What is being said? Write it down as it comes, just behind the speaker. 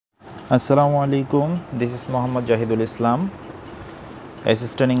Assalamu alaikum. This is Muhammad Jahidul Islam,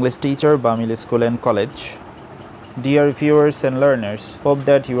 Assistant English Teacher, Bamil School and College. Dear viewers and learners, hope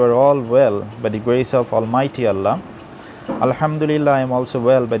that you are all well by the grace of Almighty Allah. Alhamdulillah, I am also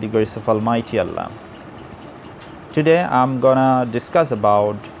well by the grace of Almighty Allah. Today I'm gonna discuss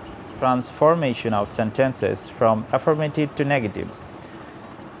about transformation of sentences from affirmative to negative.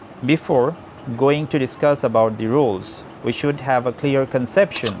 Before going to discuss about the rules, we should have a clear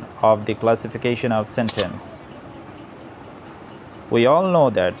conception of the classification of sentence. We all know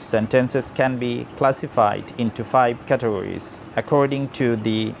that sentences can be classified into 5 categories according to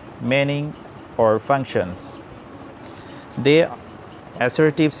the meaning or functions. They are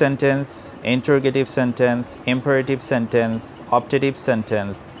assertive sentence, interrogative sentence, imperative sentence, optative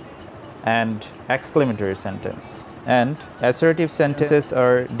sentence, and exclamatory sentence. And assertive sentences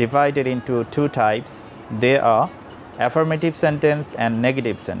are divided into 2 types. They are affirmative sentence and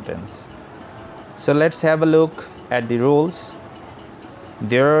negative sentence. So let's have a look at the rules.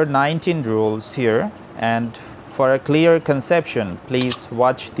 There are 19 rules here, and for a clear conception, please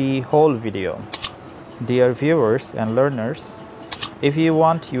watch the whole video. Dear viewers and learners, if you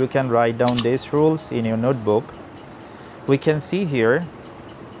want, you can write down these rules in your notebook. We can see here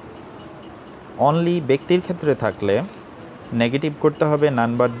only ব্যক্তির ক্ষেত্রে থাকলে negative করতে হবে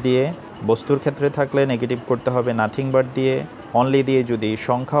none but দিয়ে, বস্তুর ক্ষেত্রে থাকলে negative করতে হবে নাথিং বাট দিয়ে, অনলি দিয়ে যদি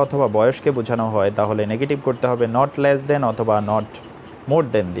সংখ্যা অথবা বয়সকে বোঝানো হয় তাহলে নেগেটিভ করতে হবে নট লেস দেন অথবা নট মোর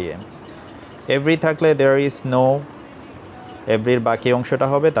দেন দিয়ে। এভরি থাকলে দেয়ার ইজ নো, এভরির বাকি অংশটা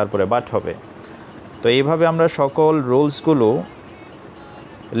হবে তারপরে বাট হবে। তো এইভাবে আমরা সকল রুলসগুলো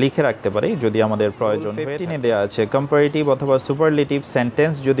লিখে রাখতে পারি যদি আমাদের প্রয়োজন হয়। 15 দেয়া আছে কম্পারেটিভ অথবা সুপারলেটিভ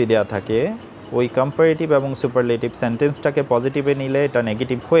সেন্টেন্স যদি দেয়া থাকে, ওই কম্পারেটিভ এবং সুপারলেটিভ সেন্টেন্সটাকে পজিটিভে নিলে এটা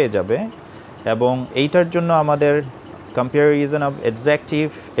নেগেটিভ হয়ে যাবে, এবং এইটার জন্য আমাদের কম্প্যারিজন অফ অ্যাডজেক্টিভ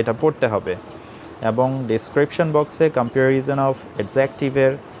এটা পড়তে হবে, এবং ডেসক্রিপশন বক্সে কম্প্যারিজন অফ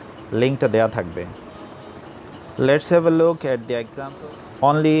অ্যাডজেক্টিভের লিঙ্কটা দেয়া থাকবে। Let's have a look at the example.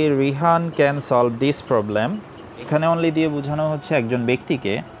 Only Rihan can solve this problem. এখানে অনলি দিয়ে বোঝানো হচ্ছে একজন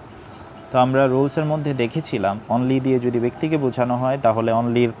ব্যক্তিকে। তো আমরা রুলসের মধ্যে দেখেছিলাম অনলি দিয়ে যদি ব্যক্তিকে বোঝানো হয় তাহলে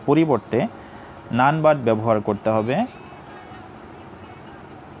অনলির পরিবর্তে নান বাট ব্যবহার করতে হবে।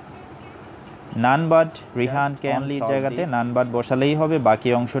 নান বাট রিহানকে অনলির জায়গাতে নান বাট বসালেই হবে, বাকি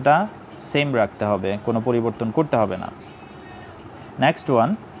অংশটা সেম রাখতে হবে, কোনো পরিবর্তন করতে হবে না। Next one,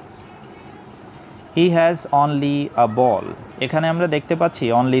 he has only আ বল। এখানে আমরা দেখতে পাচ্ছি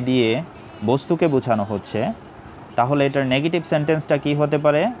অনলি দিয়ে বস্তুকে বোঝানো হচ্ছে, তাহলে এটার নেগেটিভ সেন্টেন্সটা কি হতে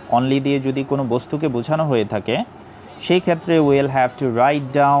পারে? অনলি দিয়ে যদি কোনো বস্তুকে বোঝানো হয়ে থাকে সেই ক্ষেত্রে will have to write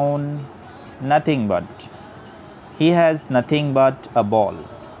down nothing but. He has nothing but a ball.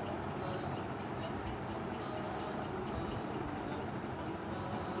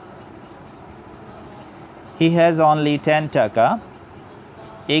 He has only 10 টাকা।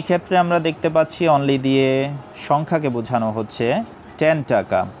 এই ক্ষেত্রে আমরা দেখতে পাচ্ছি অনলি দিয়ে সংখ্যাকে বোঝানো হচ্ছে 10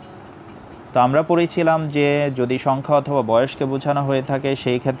 টাকা। তো আমরা পড়েছিলাম যে যদি সংখ্যা অথবা বয়সকে বোঝানো হয়ে থাকে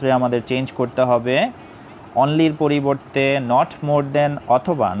সেই ক্ষেত্রে আমাদের চেঞ্জ করতে হবে অনলির পরিবর্তে নট মোর দেন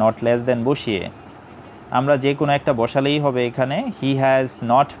অথবা নট লেস দেন বসিয়ে আমরা যে কোনো একটা বসালেই হবে। এখানে হি হ্যাজ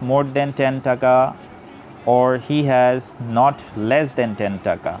নট মোর দেন 10 টাকা or he has not less than 10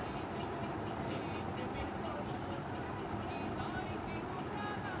 টাকা।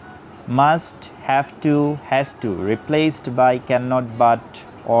 Must, have to, has to replaced by cannot but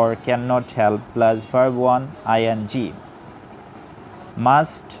or cannot help plus verb 1 ing.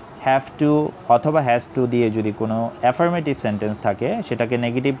 Must, have to অথবা has to দিয়ে যদি কোনো অ্যাফার্মেটিভ সেন্টেন্স থাকে সেটাকে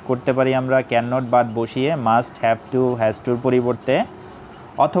negative করতে পারি আমরা cannot but বসিয়ে, must, have to, has toর পরিবর্তে,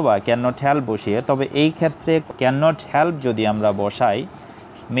 অথবা cannot help বসিয়ে। তবে এই ক্ষেত্রে cannot help যদি আমরা বসাই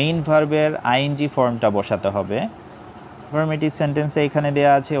মেইন ভার্বের ing ফর্মটা বসাতে হবে। অ্যাফার্মেটিভ সেন্টেন্সে এখানে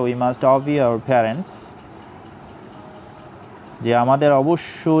দেয়া আছে we must Abhi our parents, যে আমাদের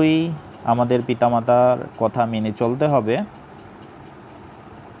অবশ্যই আমাদের পিতামাতার কথা মেনে চলতে হবে।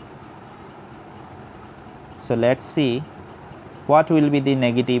 So let's see what will be the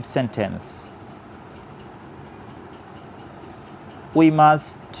negative sentence. We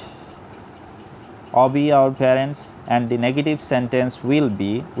must obey our parents, and the negative sentence will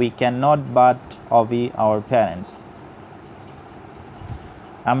be we cannot but obey our parents.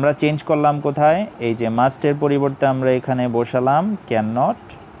 আমরা চেঞ্জ করলাম কোথায়? এই যে মাস্টের পরিবর্তে আমরা এখানে বসালাম ক্যান নট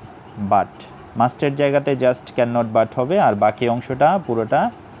বাট। মাস্টের জায়গাতে জাস্ট ক্যান নট বাট হবে, আর বাকি অংশটা পুরোটা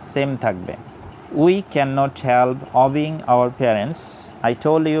সেম থাকবে। We can not help অবিং our parents. I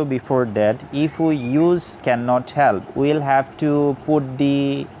told you before that if we use can not help will have to put the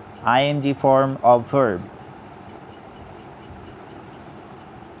ing form of verb.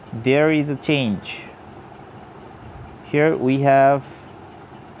 There is a change. Here we have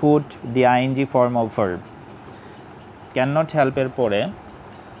put the ing form of verb. Cannot help এর পরে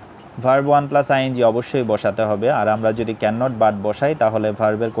verb 1 plus ing অবশ্যই বসাতে হবে, আর আমরা যদি cannot but বসাই তাহলে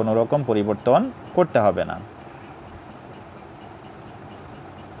ভার্বের কোনো রকম পরিবর্তন করতে হবে না।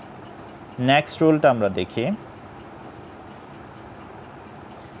 নেক্সট রুলটা আমরা দেখি।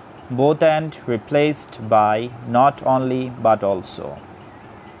 Both and replaced by not only but also.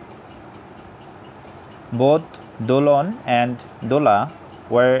 Both Dolon and Dola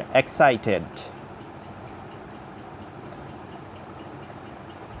were excited.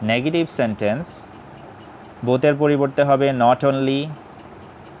 Negative sentence. Both এর পরিবর্তে হবে not only,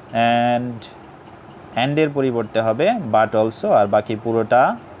 and এর পরিবর্তে হবে but also, আর বাকি পুরোটা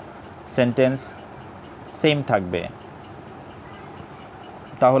সেন্টেন্স সেম থাকবে।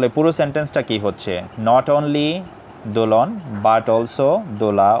 তাহলে পুরো সেন্টেন্সটা কি হচ্ছে? Not only Dolon but also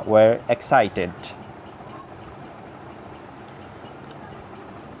Dola were excited.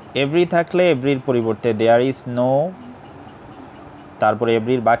 Every থাকলে everyর পরিবর্তে there is no, তারপরে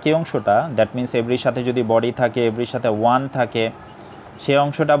everyর বাকি অংশটা, দ্যাট মিন্স everyর সাথে যদি বডি থাকে, everyর সাথে one থাকে, সেই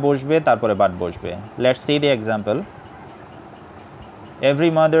অংশটা বসবে, তারপরে but বসবে। Let's see the example.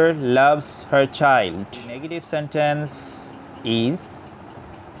 Every mother loves her child. Negative sentence is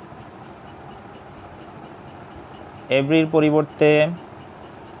everyর পরিবর্তে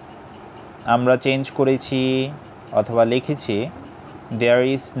আমরা চেঞ্জ করেছি অথবা লিখেছি there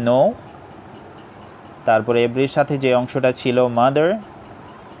is no, তারপরে everyর সাথে যে অংশটা ছিল mother,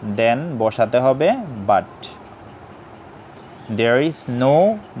 দেন বসাতে হবে but. There is no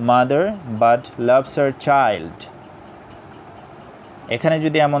mother but loves her child. এখানে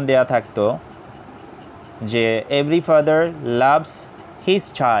যদি এমন দেয়া থাকতো যে every father loves his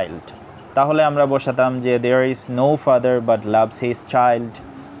child, তাহলে আমরা বসাতাম যে there is no father but loves his child.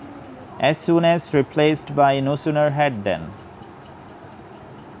 As soon as replaced by no sooner had than.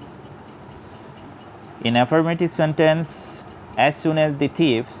 In affirmative sentence, as soon as the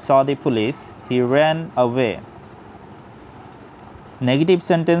thief saw the police, he ran away. Negative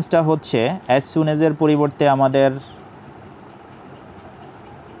sentence টা হচ্ছে as soon as এর পরিবর্তে আমাদের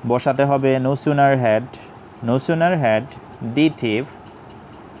বসাতে হবে no sooner had the thief.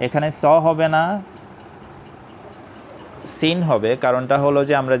 এখানে saw হবে না, seen হবে। কারণটা হলো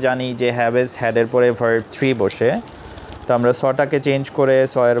যে আমরা জানি যে have is had এর পরে verb 3 বসে, তো আমরা sawটাকে চেঞ্জ করে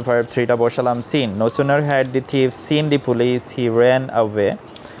saw এর verb 3টা বসালাম seen. No sooner had the thief seen the police, he ran away.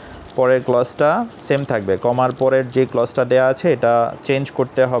 পরের ক্লজটা সেম থাকবে, কমার পরের যে ক্লজটা দেয়া আছে এটা চেঞ্জ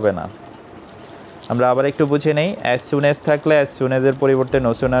করতে হবে না। আমরা আবার একটু বুঝে নেই। as soon as থাকলে as soon as এর পরিবর্তে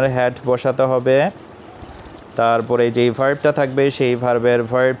no sooner had বসাতে হবে, তারপরে যেই ভার্বটা থাকবে সেই ভার্বের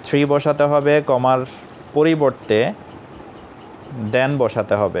verb 3 বসাতে হবে, কমার পরিবর্তে দেন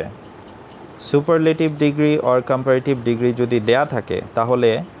বসাতে হবে। Superlative degree or comparative degree যদি দেয়া থাকে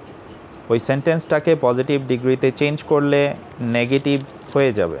তাহলে ওই সেন্টেন্সটাকে পজিটিভ ডিগ্রিতে চেঞ্জ করলে নেগেটিভ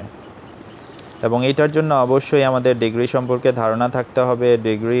হয়ে যাবে, এবং এটার জন্য অবশ্যই আমাদের ডিগ্রি সম্পর্কে ধারণা থাকতে হবে,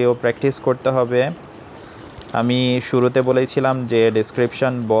 ডিগ্রিও প্র্যাকটিস করতে হবে। আমি শুরুতে বলেছিলাম যে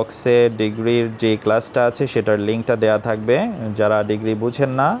ডেসক্রিপশন বক্সে ডিগ্রির যে ক্লাসটা আছে সেটার লিঙ্কটা দেয়া থাকবে, যারা ডিগ্রি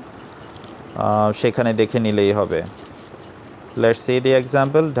বুঝেন না সেখানে দেখে নিলেই হবে। Let's see the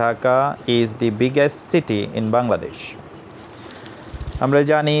example. Dhaka is the biggest city in Bangladesh. আমরা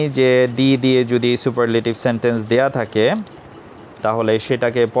জানি যে দিয়ে যদি সুপারলেটিভ সেন্টেন্স দেয়া থাকে তাহলে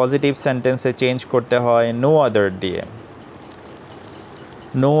সেটাকে পজিটিভ সেন্টেন্সে চেঞ্জ করতে হয় no other দিয়ে।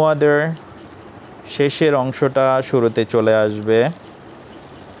 no other শেষের অংশটা শুরুতে চলে আসবে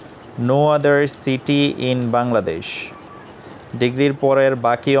no other city in Bangladesh. ডিগ্রির পরের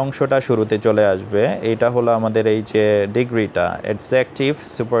বাকি অংশটা শুরুতে চলে আসবে। এটা হলো আমাদের এই যে ডিগ্রিটা, adjective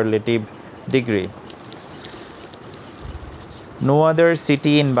superlative degree. no other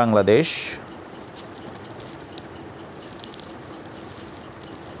city in Bangladesh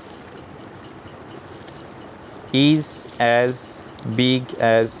is as big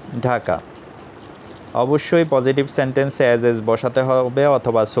as Dhaka. অবশ্যই পজিটিভ সেন্টেন্সে as is বসাতে হবে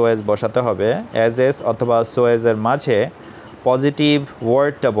অথবা so as বসাতে হবে। as is অথবা so as এর মাঝে পজিটিভ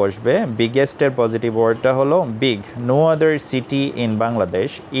ওয়ার্ডটা বসবে। বিগেস্টের পজিটিভ ওয়ার্ডটা হলো big. no other city in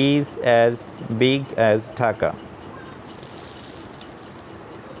Bangladesh is as big as Dhaka.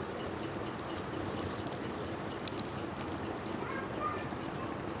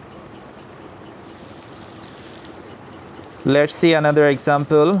 Let's see another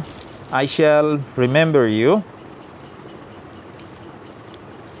example. I shall remember you,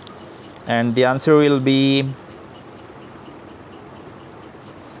 and the answer will be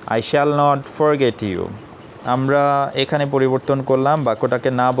I shall not forget you. আমরা এখানে পরিবর্তন করলাম, বাক্যটাকে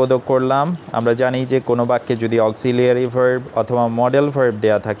না বোধক করলাম। আমরা জানি যে কোনো বাক্যে যদি অক্সিলিয়ারি ভার্ব অথবা মডেল ভার্ব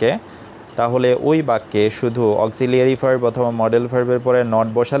দেয়া থাকে তাহলে ওই বাক্যে শুধু অক্সিলিয়ারি ভার্ব অথবা মডেল ভার্বের পরে নট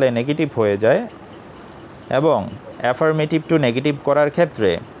বসালে নেগেটিভ হয়ে যায়। এবং অ্যাফার্মেটিভ টু নেগেটিভ করার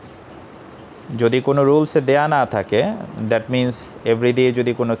ক্ষেত্রে যদি কোনো রুলসে দেয়া না থাকে, দ্যাট মিন্স এভরি দিয়ে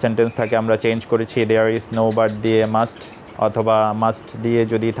যদি কোনো সেন্টেন্স থাকে, আমরা চেঞ্জ করেছি দেয়ার ইজ নো বাট দিয়ে মাস্ট, অথবা মাস্ট দিয়ে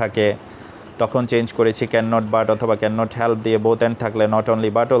যদি থাকে তখন চেঞ্জ করেছি ক্যান নট বাট, অথবা ক্যান নট হেল্প দিয়ে বোথ অ্যান্ড থাকলে নট অনলি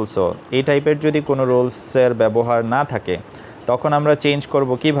বাট অলসো। এই টাইপের যদি কোনো রুলসের ব্যবহার না থাকে তখন আমরা চেঞ্জ করব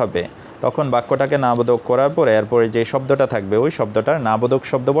কিভাবে? তখন বাক্যটাকে নাবোধক করার পরে এরপরে যে শব্দটা থাকবে ওই শব্দটার নাবোধক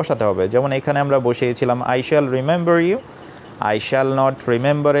শব্দ বসাতে হবে। যেমন এখানে আমরা বসিয়েছিলাম I shall remember you. I shall not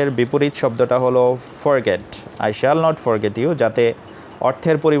রিমেম্বারের বিপরীত শব্দটা হলো forget. I shall not forget you, যাতে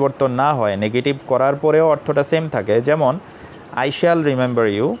অর্থের পরিবর্তন না হয়, নেগেটিভ করার পরেও অর্থটা সেম থাকে। যেমন আই শ্যাল রিমেম্বার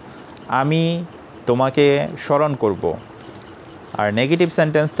ইউ, আমি তোমাকে স্মরণ করব। আর নেগেটিভ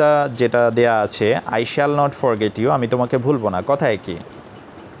সেন্টেন্সটা যেটা দেয়া আছে I shall not forget you, আমি তোমাকে ভুলবো না, কথায় কি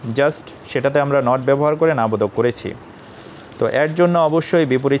জাস্ট সেটাতে আমরা নট ব্যবহার করে নাবোধক করেছি। তো এর জন্য অবশ্যই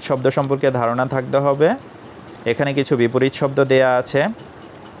বিপরীত শব্দ সম্পর্কে ধারণা থাকতে হবে। এখানে কিছু বিপরীত শব্দ দেয়া আছে,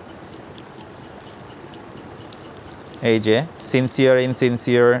 এই যে sincere,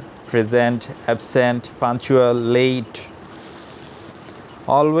 ইনসিনসিয়ার, present, absent, punctual, late,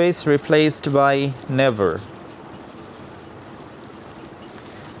 always replaced by never.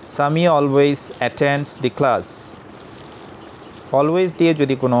 Sami always attends the class. Always দিয়ে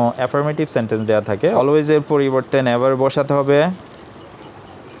যদি কোনো অ্যাফার্মেটিভ সেন্টেন্স দেওয়া থাকে অলওয়েজের পরিবর্তে নেভার বসাতে হবে।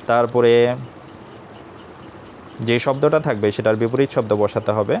 তারপরে যে শব্দটা থাকবে সেটার বিপরীত শব্দ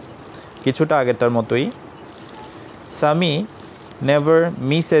বসাতে হবে, কিছুটা আগেরটার মতোই। Sami never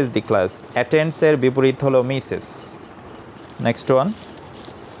Mrs the class, অ্যাটেন্ডসের বিপরীত হলো Mrs. Next one,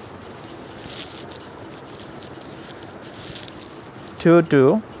 to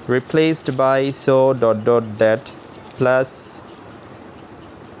replaced by so ... that plus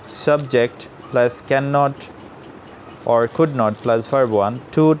subject plus cannot or could not plus verb 1।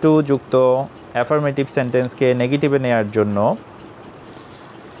 to যুক্ত অ্যাফার্মেটিভ সেন্টেন্সকে নেগেটিভে নেওয়ার জন্য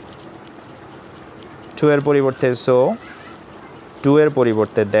to এর পরিবর্তে so, to এর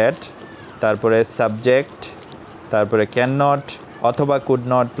পরিবর্তে that, তারপরে সাবজেক্ট, তারপরে ক্যান নট অথবা কুড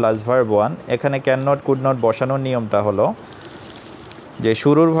নট প্লাস ভার্ব 1। এখানে ক্যান নট কুড নট বসানোর নিয়মটা হলো যে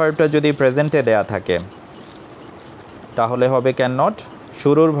শুরুর ভার্বটা যদি প্রেজেন্টে দেয়া থাকে তাহলে হবে ক্যান নট,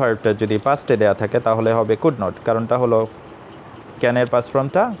 শুরুর ভার্বটা যদি পাস্টে দেয়া থাকে তাহলে হবে কুড নট। কারণটা হলো ক্যানের পাস্ট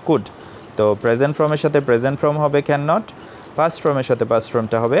ফর্মটা কুড, তো প্রেজেন্ট ফর্মের সাথে প্রেজেন্ট ফর্ম হবে ক্যান নট, পাস্ট ফর্মের সাথে পাস্ট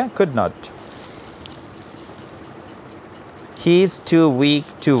ফর্মটা হবে could not. He is two week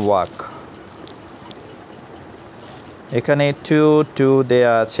to walk. এখানে টু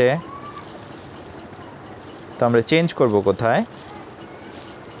দেয়া আছে, তো আমরা চেঞ্জ করব কোথায়?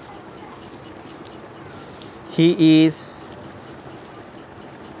 He is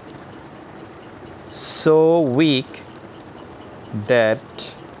so weak that,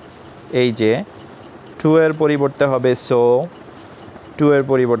 এই যে টু এর পরিবর্তে হবে সো, টু এর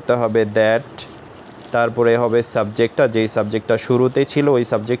পরিবর্তে হবে দ্যাট, তারপরে হবে সাবজেক্টটা, যেই সাবজেক্টটা শুরুতে ছিল ওই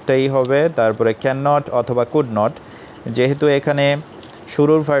সাবজেক্টটাই হবে, তারপরে ক্যান নট অথবা কুড নট। যেহেতু এখানে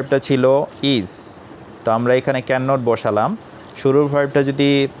শুরুর ভার্বটা ছিল ইজ, তো আমরা এখানে ক্যান নট বসালাম। শুরুর ভার্বটা যদি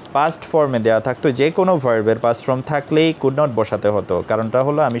পাস্ট ফর্মে দেওয়া থাকতো, যে কোনো ভার্বের পাস্ট ফর্ম থাকলেই কুড নট বসাতে হতো। কারণটা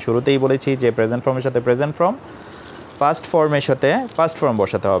হলো আমি শুরুতেই বলেছি যে প্রেজেন্ট ফর্মের সাথে প্রেজেন্ট ফর্ম, পাস্ট ফর্মের সাথে পাস্ট ফর্ম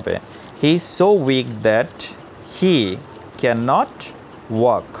বসাতে হবে। He is so weak that he can not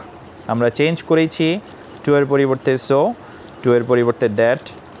walk. আমরা চেঞ্জ করেছি টু এর পরিবর্তে সো, টু এর পরিবর্তে দ্যাট,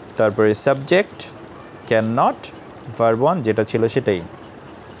 তারপরে সাবজেক্ট ক্যান নট, ভার্ব 1 যেটা ছিল সেটাই।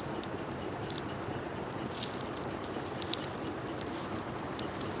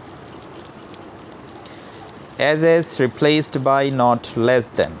 as replaced by not less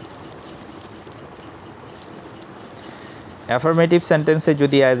than। Affirmative সেন্টেন্সে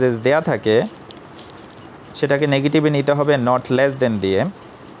যদি as দেয়া থাকে সেটাকে নেগেটিভে নিতে হবে নট লেস দেন দিয়ে।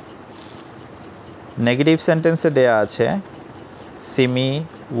 নেগেটিভ সেন্টেন্সে দেয়া আছে সিমি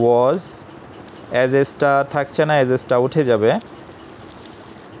ওয়াজ, অ্যাজেসটা থাকছে না, অ্যাজেসটা উঠে যাবে,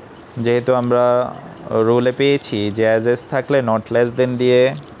 যেহেতু আমরা রুলে পেয়েছি যে অ্যাজেস থাকলে নট লেস দেন দিয়ে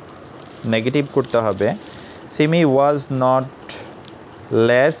নেগেটিভ করতে হবে। সিমি ওয়াজ নট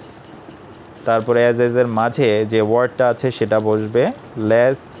লেস, তারপরে অ্যাজেসের মাঝে যে ওয়ার্ডটা আছে সেটা বসবে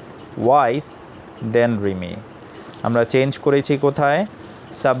লেস ওয়াইজ দেন রিমি। আমরা চেঞ্জ করেছি কোথায়?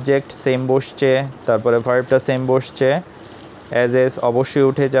 সাবজেক্ট সেম বসছে, তারপরে ভার্বটা সেম বসছে, অ্যাজেস অবশ্যই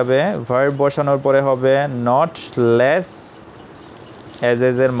উঠে যাবে, ভার্ব বসানোর পরে হবে নট লেস,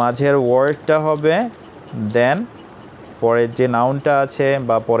 অ্যাজেসের মাঝের ওয়ার্ডটা হবে দেন পরে যে নাউনটা আছে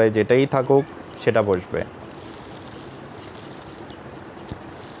বা পরে যেটাই থাকুক সেটা বসবে।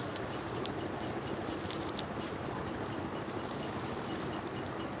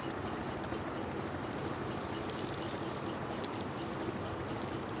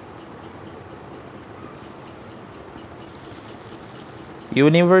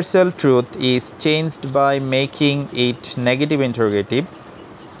 Universal truth is changed by making it negative interrogative.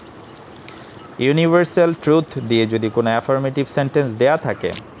 Universal truth দিয়ে যদি কোনো অ্যাফার্মেটিভ সেন্টেন্স দেয়া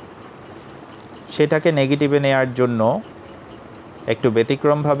থাকে সেটাকে নেগেটিভে নেওয়ার জন্য একটু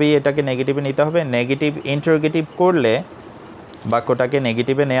ব্যতিক্রমভাবেই এটাকে নেগেটিভে নিতে হবে। নেগেটিভ ইন্টারোগেটিভ করলে বাক্যটাকে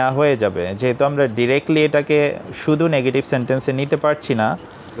নেগেটিভে নেওয়া হয়ে যাবে। যেহেতু আমরা ডিরেক্টলি এটাকে শুধু নেগেটিভ সেন্টেন্সে নিতে পারছি না,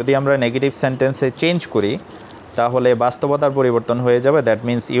 যদি আমরা নেগেটিভ সেন্টেন্সে চেঞ্জ করি তাহলে বাস্তবতার পরিবর্তন হয়ে যাবে। দ্যাট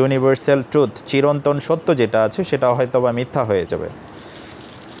মিন্স ইউনিভার্সাল ট্রুথ, চিরন্তন সত্য যেটা আছে সেটা হয়তো বা মিথ্যা হয়ে যাবে।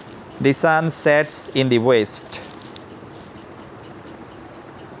 The sun sets in the west.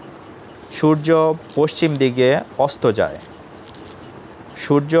 সূর্য পশ্চিম দিকে অস্ত যায়।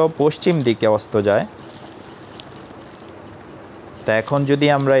 সূর্য পশ্চিম দিকে অস্ত যায়। তা এখন যদি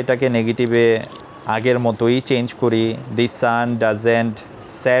আমরা এটাকে নেগেটিভে আগের মতোই চেঞ্জ করি, দি সান doesn't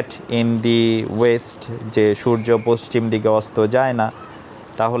set in the West, যে সূর্য পশ্চিম দিকে অস্ত যায় না,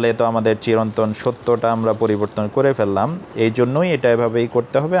 তাহলে তো আমাদের চিরন্তন সত্যটা আমরা পরিবর্তন করে ফেললাম। এই জন্যই এটা এভাবেই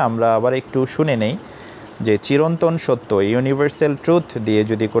করতে হবে। আমরা আবার একটু শুনে নেই যে চিরন্তন সত্য, ইউনিভার্সাল ট্রুথ দিয়ে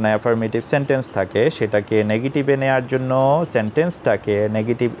যদি কোনো অ্যাফার্মেটিভ সেন্টেন্স থাকে সেটাকে নেগেটিভে নেওয়ার জন্য সেন্টেন্সটাকে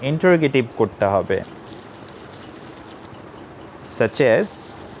নেগেটিভ ইন্টারোগেটিভ করতে হবে। such as,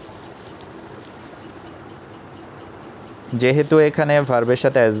 যেহেতু এখানে ভার্বের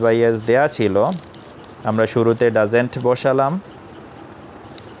সাথে অ্যাজ বাই অ্যাজ দেয়া ছিল, আমরা শুরুতে ডাজেন্ট বসালাম,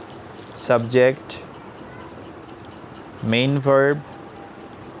 সাবজেক্ট, মেইন ভার্ব,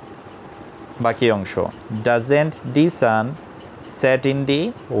 বাকি অংশ। Doesn't the San set in the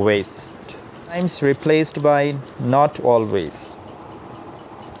West, Times replaced by not always.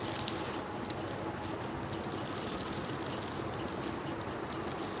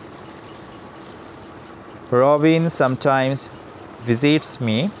 Robin sometimes visits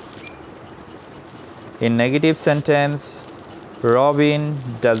me. In negative sentence, Robin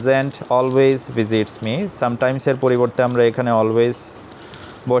doesn't always visits me. Sometimes এর পরিবর্তে আমরা এখানে always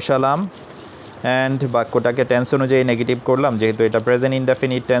বসালাম and বাক্যটাকে টেন্স অনুযায়ী negative করলাম। যেহেতু এটা প্রেজেন্ট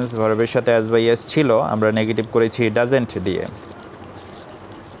ইনডেফিনিট টেন্স, ভার্বের সাথে as by s ছিল, আমরা নেগেটিভ করেছি doesn't দিয়ে।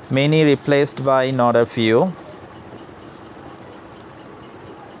 Many replaced by not a few.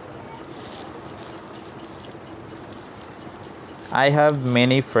 I have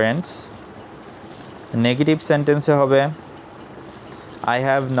many friends. Negative সেন্টেন্সে হবে I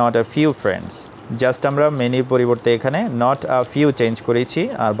have not a few friends. Just আমরা মেনির পরিবর্তে এখানে not a few চেঞ্জ করেছি,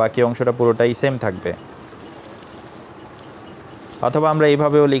 আর বাকি অংশটা পুরোটাই সেম থাকবে। অথবা আমরা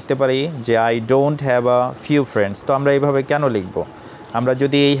এইভাবেও লিখতে পারি যে I don't have a few friends. তো আমরা এইভাবে কেন লিখব? আমরা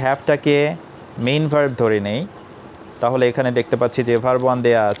যদি এই হ্যাভটাকে মেইন ভার্ব ধরে নেই তাহলে এখানে দেখতে পাচ্ছি যে ভার্ব ওয়ান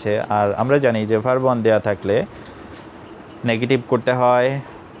দেয়া আছে, আর আমরা জানি যে ভার্ব ওয়ান দেয়া থাকলে নেগেটিভ করতে হয়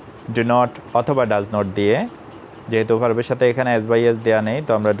ডু নট অথবা ডাজ নট দিয়ে। যেহেতু ভার্বের সাথে এখানে এস বাই এস দেওয়া নেই,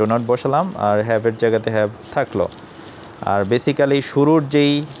 তো আমরা ডু নট বসালাম আর হ্যাভের জায়গাতে হ্যাভ থাকলো। আর বেসিক্যালি শুরুর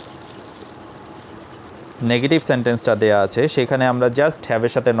যেই নেগেটিভ সেন্টেন্সটা দেওয়া আছে সেখানে আমরা জাস্ট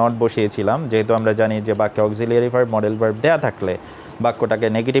হ্যাভের সাথে নট বসিয়েছিলাম। যেহেতু আমরা জানি যে বাক্যে অক্সিলিয়ারি ভার্ব, মডেল ভার্ব দেওয়া থাকলে বাক্যটাকে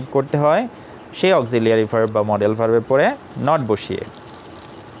নেগেটিভ করতে হয় সেই অক্সিলিয়ারি ভার্ব বা মডেল ভার্বের পরে নট বসিয়ে।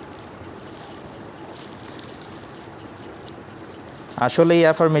 আসলে এই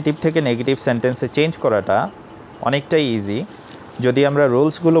অ্যাফার্মেটিভ থেকে নেগেটিভ সেন্টেন্সে চেঞ্জ করাটা অনেকটাই ইজি। যদি আমরা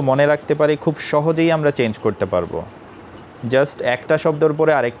রুলসগুলো মনে রাখতে পারি খুব সহজেই আমরা চেঞ্জ করতে পারবো। জাস্ট একটা শব্দের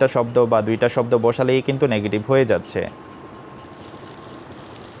পরে আরেকটা শব্দ বা দুইটা শব্দ বসালেই কিন্তু নেগেটিভ হয়ে যাচ্ছে।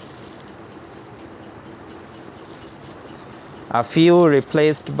 A few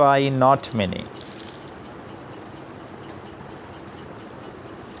replaced by not many.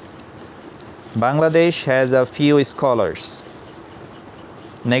 Bangladesh has a few scholars.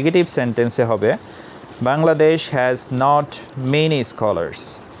 Negative সেন্টেন্সে হবে Bangladesh has not many scholars.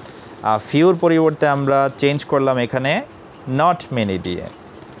 R pure পরিবর্তে আমরা চেঞ্জ করলাম এখানে নট মেনি দিয়ে।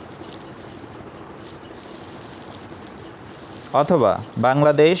 অথবা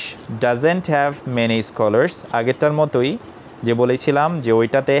Bangladesh doesn't have many scholars, আগেরটার মতোই যে বলেছিলাম যে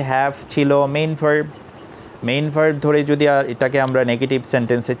ওইটাতে হ্যাভ ছিল মেইন ভার্ব। মেইন ভার্ব ধরে যদি এটাকে আমরা নেগেটিভ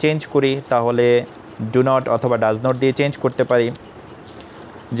সেন্টেন্সে চেঞ্জ করি তাহলে ডু নট অথবা ডাজ নট দিয়ে চেঞ্জ করতে পারি।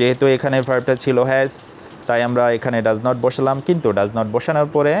 যেহেতু এখানে ভার্বটা ছিল হ্যাজ, তাই আমরা এখানে ডাজ নট বসালাম, কিন্তু ডাজ নট বসানোর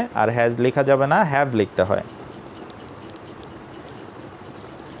পরে আর হ্যাজ লেখা যাবে না, হ্যাভ লিখতে হয়।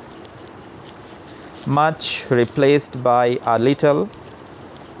 much replaced by a little.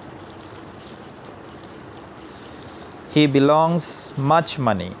 He belongs much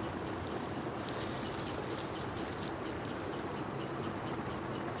money.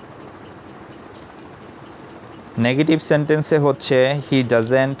 Negative সেন্টেন্সে হচ্ছে he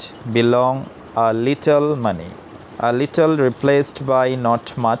doesn't belong a little money. A little replaced by not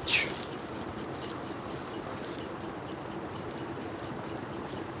much.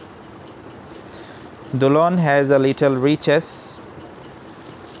 Dulon has a little riches.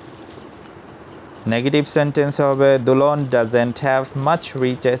 Negative sentence হবে Dulon doesn't have much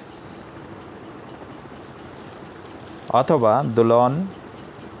riches. অথবা Dulon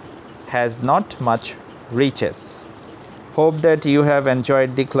has not much riches. Hope that you have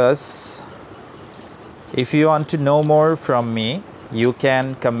enjoyed the class. If you want to know more from me, you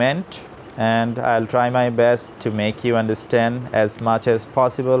can comment and I'll try my best to make you understand as much as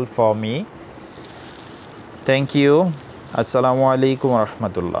possible for me. Thank you. Assalamu alaikum wa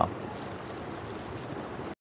rahmatullah.